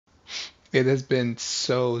It has been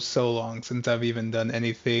so long since I've even done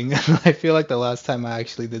anything. I feel like the last time I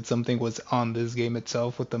actually did something was on this game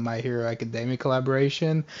itself with the My Hero Academia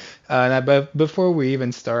collaboration. But before we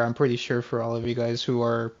even start, I'm pretty sure for all of you guys who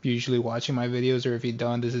are usually watching my videos, or if you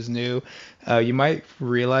don't, this is new. You might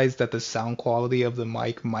realize that the sound quality of the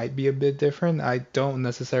mic might be a bit different. I don't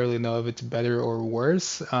necessarily know if it's better or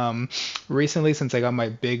worse. Recently, since I got my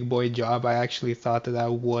big boy job, I actually thought that I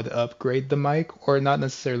would upgrade the mic, or not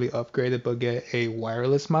necessarily upgrade it, but get a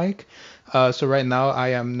wireless mic. So right now, I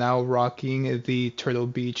am now rocking the Turtle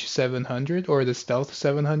Beach 700 or the Stealth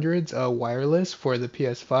 700s wireless for the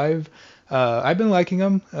PS5. I've been liking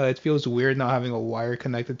them. It feels weird not having a wire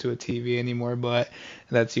connected to a TV anymore, but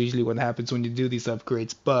that's usually what happens when you do these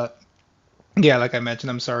upgrades. But yeah, like I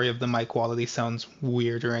mentioned, I'm sorry if the mic quality sounds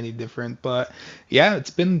weird or any different, but yeah,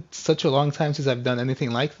 it's been such a long time since I've done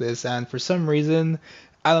anything like this, and for some reason,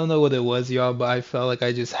 I don't know what it was, y'all, but I felt like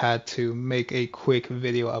I just had to make a quick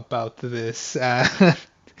video about this.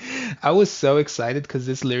 I was so excited because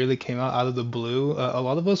this literally came out of the blue. A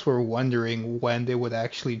lot of us were wondering when they would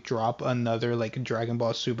actually drop another like Dragon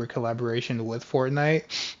Ball Super collaboration with Fortnite,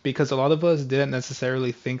 because a lot of us didn't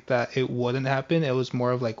necessarily think that it wouldn't happen. It was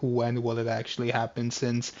more of like when will it actually happen,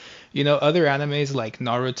 since other animes like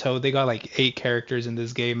Naruto, they got like 8 characters in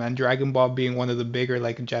this game, and Dragon Ball being one of the bigger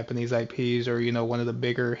like Japanese IPs, or one of the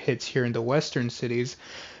bigger hits here in the Western cities,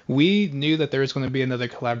 we knew that there was going to be another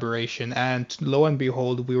collaboration, and lo and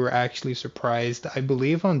behold, we were actually surprised. I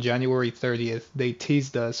believe on January 30th, they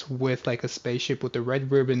teased us with like a spaceship with the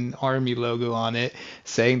Red Ribbon Army logo on it,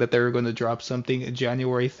 saying that they were going to drop something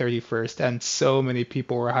January 31st, and so many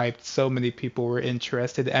people were hyped, so many people were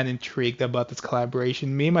interested and intrigued about this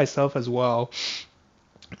collaboration, me myself as well.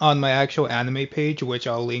 On my actual anime page, which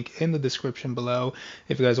I'll link in the description below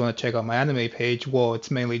if you guys want to check out my anime page. Well, it's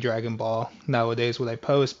mainly Dragon Ball nowadays what I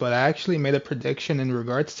post, but I actually made a prediction in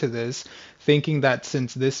regards to this, thinking that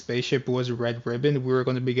since this spaceship was Red Ribbon, we were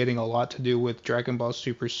going to be getting a lot to do with Dragon Ball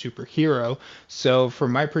Superhero. So for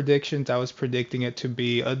my predictions, I was predicting it to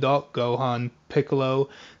be adult Gohan, Piccolo,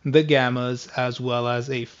 the Gammas, as well as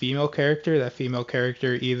a female character. That female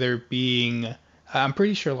character either being, I'm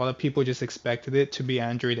pretty sure a lot of people just expected it to be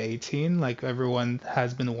Android 18. Like everyone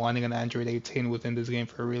has been wanting an Android 18 within this game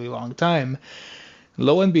for a really long time.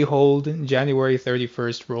 Lo and behold, January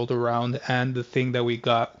 31st rolled around, and the thing that we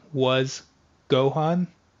got was Gohan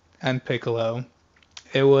and Piccolo.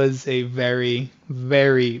 It was a very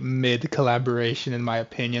mid collaboration in my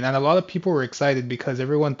opinion, and a lot of people were excited because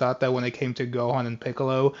everyone thought that when it came to Gohan and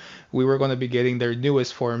Piccolo, we were going to be getting their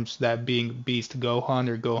newest forms, that being Beast Gohan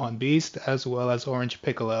or Gohan Beast, as well as Orange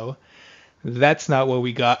Piccolo. That's not what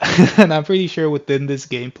we got. And I'm pretty sure within this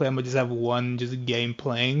gameplay, I'm gonna just have one just game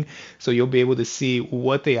playing, so you'll be able to see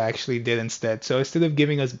what they actually did instead. So instead of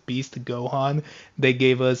giving us Beast Gohan, they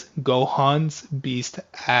gave us Gohan's Beast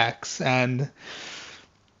Axe, and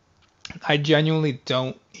I genuinely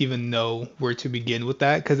don't even know where to begin with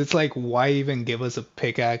that, because it's like, why even give us a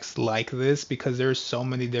pickaxe like this? Because there's so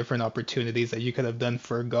many different opportunities that you could have done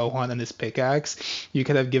for Gohan and his pickaxe. You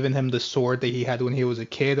could have given him the sword that he had when he was a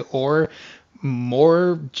kid, or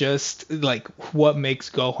more just like what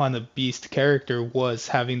makes Gohan a beast character was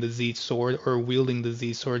having the Z sword or wielding the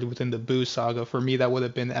Z sword within the Buu saga. For me, that would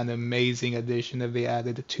have been an amazing addition if they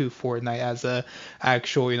added it to Fortnite as a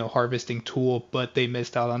actual, harvesting tool, but they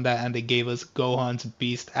missed out on that and they gave us Gohan's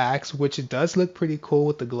beast axe, which it does look pretty cool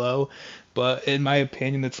with the glow. But in my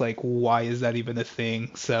opinion, it's like, why is that even a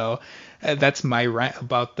thing? So that's my rant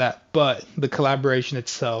about that. But the collaboration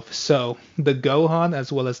itself. So the Gohan as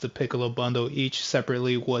well as the Piccolo bundle each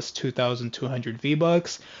separately was 2,200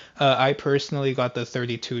 V-Bucks. I personally got the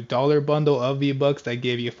 $32 bundle of V-Bucks that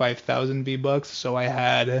gave you 5,000 V-Bucks. So I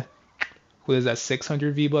had, what is that,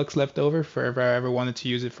 600 V-Bucks left over for if I ever wanted to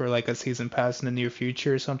use it for like a season pass in the near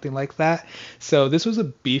future or something like that. So this was a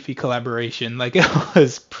beefy collaboration. Like it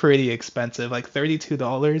was pretty expensive, like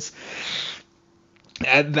 $32.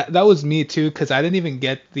 And that was me too, because I didn't even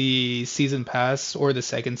get the season pass or the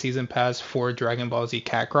second season pass for Dragon Ball Z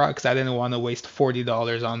Kakarot, because I didn't want to waste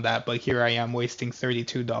 $40 on that. But here I am wasting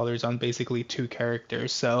 $32 on basically 2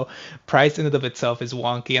 characters. So price in and of itself is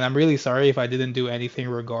wonky, and I'm really sorry if I didn't do anything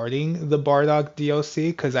regarding the Bardock DLC,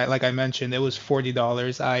 because like I mentioned, it was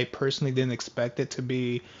 $40. I personally didn't expect it to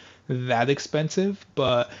be that expensive,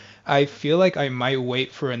 but I feel like I might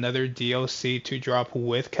wait for another DLC to drop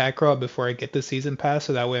with Kakarot before I get the season pass,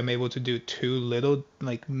 so that way I'm able to do two little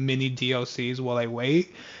like mini DLCs while I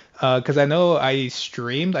wait. Because I know I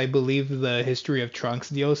streamed, I believe, the History of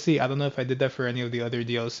Trunks DLC. I don't know if I did that for any of the other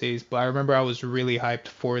DLCs, but I remember I was really hyped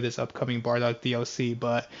for this upcoming Bardock DLC.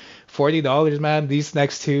 But $40, man, these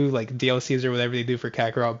next two like DLCs or whatever they do for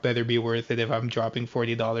Kakarot better be worth it if I'm dropping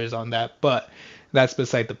 $40 on that. But that's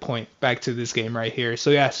beside the point. Back to this game right here.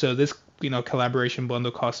 So yeah, so this collaboration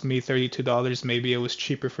bundle cost me $32. Maybe it was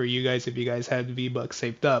cheaper for you guys if you guys had V-Bucks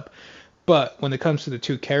saved up. But when it comes to the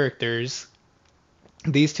two characters,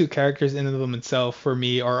 these two characters in and of themselves for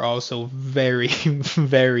me are also very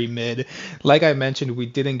very mid. Like I mentioned, we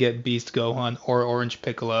didn't get Beast Gohan or Orange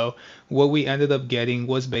Piccolo. What we ended up getting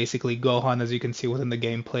was basically Gohan, as you can see within the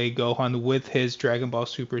gameplay, Gohan with his Dragon Ball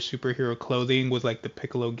Super superhero clothing with like the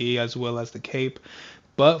Piccolo gi as well as the cape.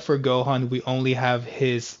 But for Gohan, we only have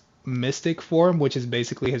his mystic form, which is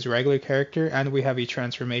basically his regular character, and we have a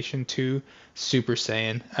transformation to Super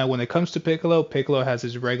Saiyan. And when it comes to Piccolo, Piccolo has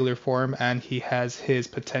his regular form and he has his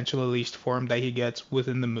potential unleashed form that he gets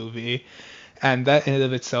within the movie. And that in and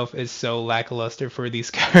of itself is so lackluster for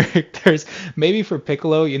these characters. Maybe for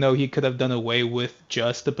Piccolo, he could have done away with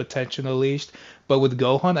just the potential unleashed. But with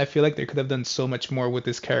Gohan, I feel like they could have done so much more with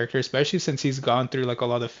this character, especially since he's gone through like a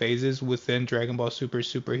lot of phases within Dragon Ball Super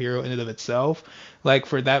superhero in and of itself. Like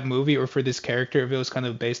for that movie or for this character, if it was kind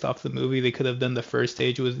of based off the movie, they could have done the first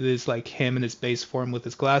stage with this like him in his base form with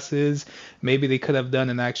his glasses. Maybe they could have done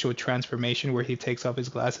an actual transformation where he takes off his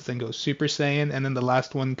glasses and goes Super Saiyan, and then the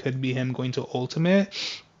last one could be him going to Ultimate.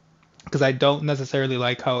 Because I don't necessarily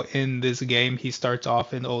like how in this game he starts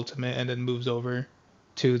off in Ultimate and then moves over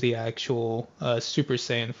to the actual Super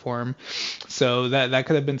Saiyan form. So that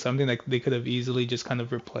could have been something that they could have easily just kind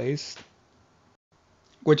of replaced.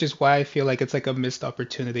 Which is why I feel like it's like a missed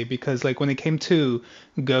opportunity because like when it came to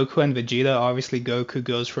Goku and Vegeta, obviously Goku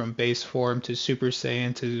goes from base form to Super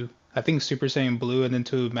Saiyan to I think Super Saiyan Blue and then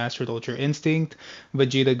to Mastered Ultra Instinct.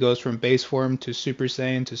 Vegeta goes from base form to Super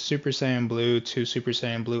Saiyan Blue to Super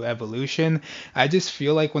Saiyan Blue Evolution. I just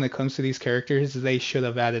feel like when it comes to these characters, they should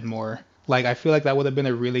have added more. Like I feel like that would have been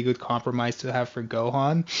a really good compromise to have for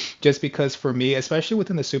Gohan, just because for me, especially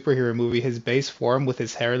within the superhero movie, his base form with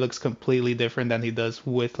his hair looks completely different than he does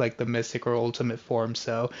with like the Mystic or Ultimate form.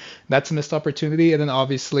 So that's a missed opportunity. And then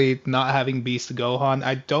obviously not having Beast Gohan,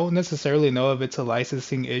 I don't necessarily know if it's a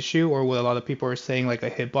licensing issue or what a lot of people are saying like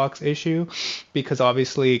a hitbox issue, because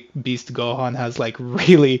obviously Beast Gohan has like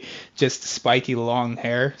really just spiky long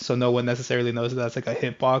hair, so no one necessarily knows that that's like a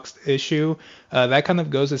hitbox issue. That kind of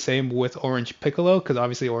goes the same with Orange Piccolo, because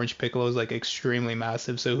obviously Orange Piccolo is like extremely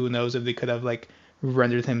massive, so who knows if they could have like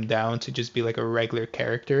rendered him down to just be like a regular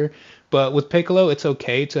character. But with Piccolo, it's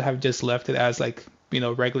okay to have just left it as like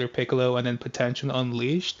regular Piccolo and then potential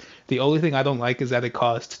unleashed. The only thing I don't like is that it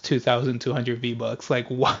costs 2,200 V-Bucks. Like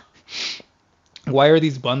what? Why are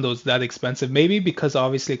these bundles that expensive? Maybe because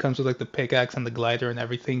obviously it comes with like the pickaxe and the glider and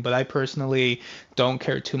everything, but I personally don't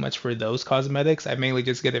care too much for those cosmetics. I mainly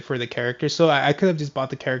just get it for the characters. So I could have just bought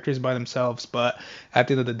the characters by themselves, but at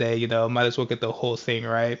the end of the day, might as well get the whole thing,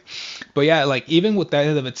 right? But yeah, like even with that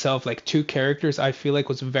in of itself, like two characters I feel like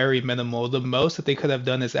was very minimal. The most that they could have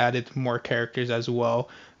done is added more characters as well,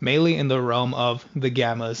 mainly in the realm of the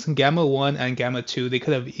gammas. Gamma 1 and Gamma 2, they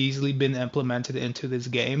could have easily been implemented into this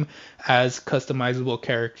game as customizable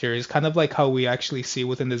characters, kind of like how we actually see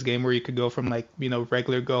within this game where you could go from like,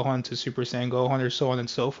 regular Gohan to Super Saiyan Gohan or so on and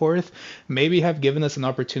so forth. Maybe have given us an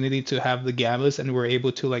opportunity to have the gammas and we're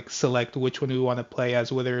able to like select which one we want to play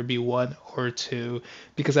as, whether it be one or two.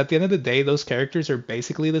 Because at the end of the day, those characters are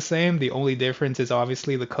basically the same. The only difference is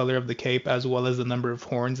obviously the color of the cape as well as the number of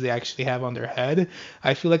horns they actually have on their head.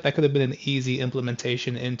 I feel like that could have been an easy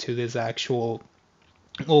implementation into this actual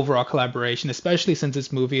overall collaboration, especially since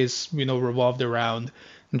this movie is, revolved around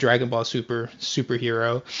Dragon Ball Super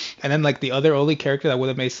superhero. And then like the other only character that would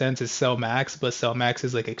have made sense is Cell Max, but Cell Max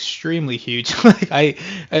is like extremely huge. Like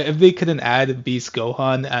if they couldn't add Beast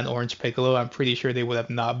Gohan and Orange Piccolo, I'm pretty sure they would have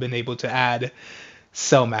not been able to add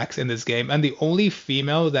Cell Max in this game. And the only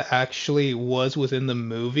female that actually was within the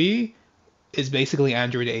movie is basically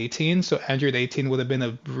Android 18. So Android 18 would have been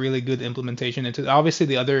a really good implementation into. Obviously,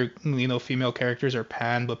 the other female characters are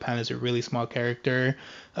Pan, but Pan is a really small character.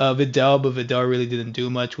 Videl, but Videl really didn't do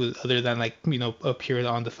much with other than like appeared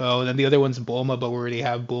on the phone. And the other one's Bulma, but we already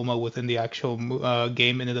have Bulma within the actual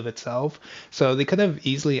game in and of itself. So they could have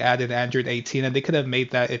easily added Android 18, and they could have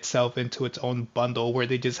made that itself into its own bundle where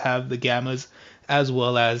they just have the gammas as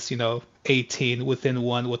well as 18 within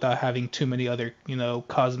one without having too many other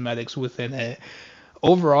cosmetics within it.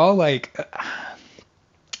 overall, like,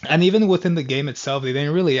 and even within the game itself, they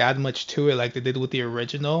didn't really add much to it like they did with the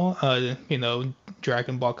original,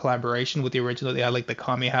 Dragon Ball collaboration. With the original, they had like the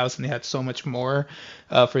Kami House, and they had so much more.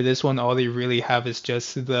 For this one, all they really have is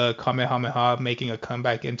just the Kamehameha making a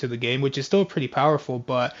comeback into the game, which is still pretty powerful.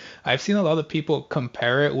 But I've seen a lot of people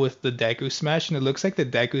compare it with the Deku Smash, and it looks like the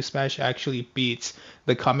Deku Smash actually beats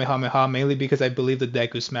the Kamehameha, mainly because I believe the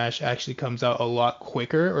Deku Smash actually comes out a lot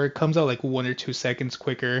quicker, or it comes out like 1 or 2 seconds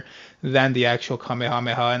quicker than the actual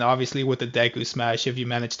Kamehameha. And obviously, with the Deku Smash, if you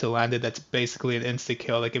manage to land it, that's basically an insta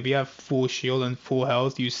kill. Like, if you have full shield and full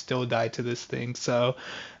health, you still die to this thing. So,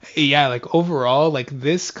 yeah, like, overall, like,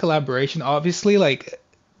 this collaboration, obviously, like,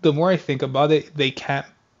 the more I think about it, they can't,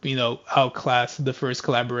 outclass the first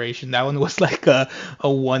collaboration. That one was like a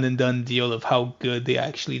one and done deal of how good they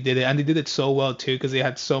actually did it. And they did it so well, too, because they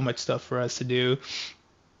had so much stuff for us to do,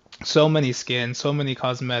 so many skins, so many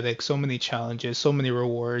cosmetics, so many challenges, so many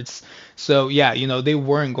rewards. So yeah, they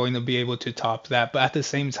weren't going to be able to top that. But at the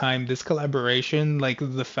same time, this collaboration, like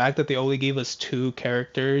the fact that they only gave us two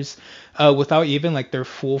characters, without even like their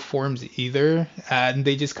full forms either, and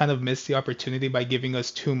they just kind of missed the opportunity by giving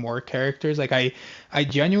us two more characters. Like I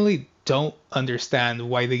genuinely don't understand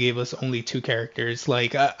why they gave us only two characters.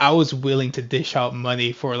 Like I was willing to dish out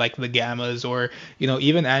money for like the Gammas, or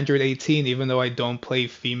even Android 18. Even though I don't play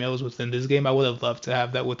females within this game, I would have loved to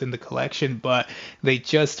have that within the collection, but they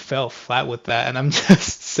just fell flat with that, and I'm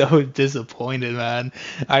just so disappointed, man.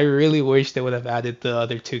 I really wish they would have added the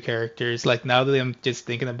other two characters. Like, now that I'm just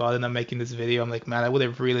thinking about it and I'm making this video, I'm like, man, I would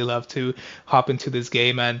have really loved to hop into this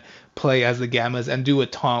game and play as the Gammas and do a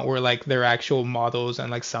taunt where like their actual models and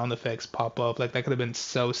like sound effects pop up. Like, that could have been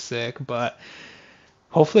so sick. But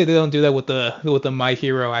hopefully they don't do that with the My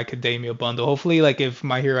Hero Academia bundle. Hopefully, like, if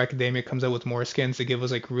My Hero Academia comes out with more skins, to give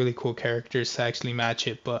us like really cool characters to actually match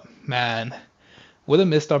it. But man, what a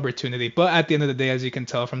missed opportunity. But at the end of the day, as you can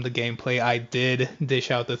tell from the gameplay, I did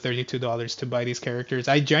dish out the $32 to buy these characters.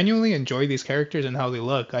 I genuinely enjoy these characters and how they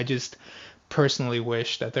look. I just personally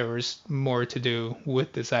wish that there was more to do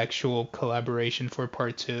with this actual collaboration for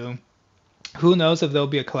part two. Who knows if there'll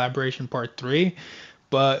be a collaboration part three?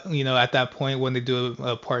 But at that point, when they do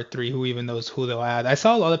a part three, who even knows who they'll add? I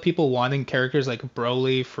saw a lot of people wanting characters like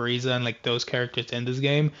Broly, Frieza, and like those characters in this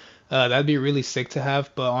game. That'd be really sick to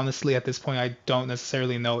have. But honestly, at this point, I don't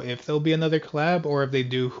necessarily know if there'll be another collab, or if they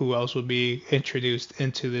do, who else will be introduced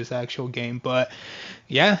into this actual game. But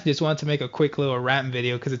yeah, just wanted to make a quick little rant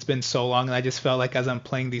video because it's been so long, and I just felt like as I'm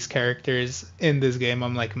playing these characters in this game,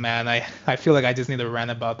 I'm like, man, I feel like I just need to rant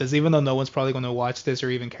about this, even though no one's probably going to watch this or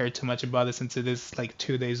even care too much about it since it is like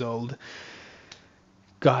 2 days old.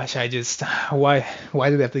 Gosh, I just why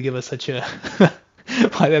did they have to give us such a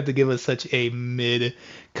why did they have to give us such a mid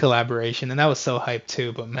collaboration? And I was so hyped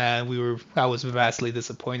too, but man, I was vastly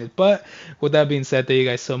disappointed. But with that being said, thank you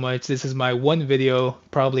guys so much. This is my one video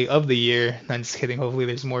probably of the year. I'm just kidding. Hopefully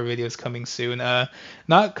there's more videos coming soon.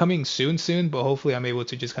 Not coming soon, but hopefully I'm able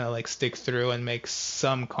to just kind of like stick through and make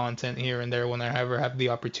some content here and there when I ever have the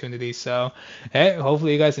opportunity. So hey,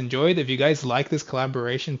 hopefully you guys enjoyed. If you guys like this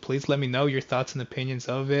collaboration, please let me know your thoughts and opinions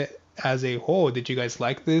of it as a whole. Did you guys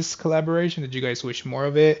like this collaboration? Did you guys wish more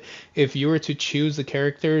of it? If you were to choose the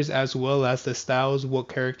characters as well as the styles, what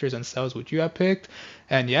characters and styles would you have picked?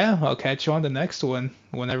 And yeah, I'll catch you on the next one,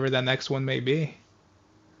 whenever that next one may be.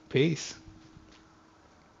 Peace.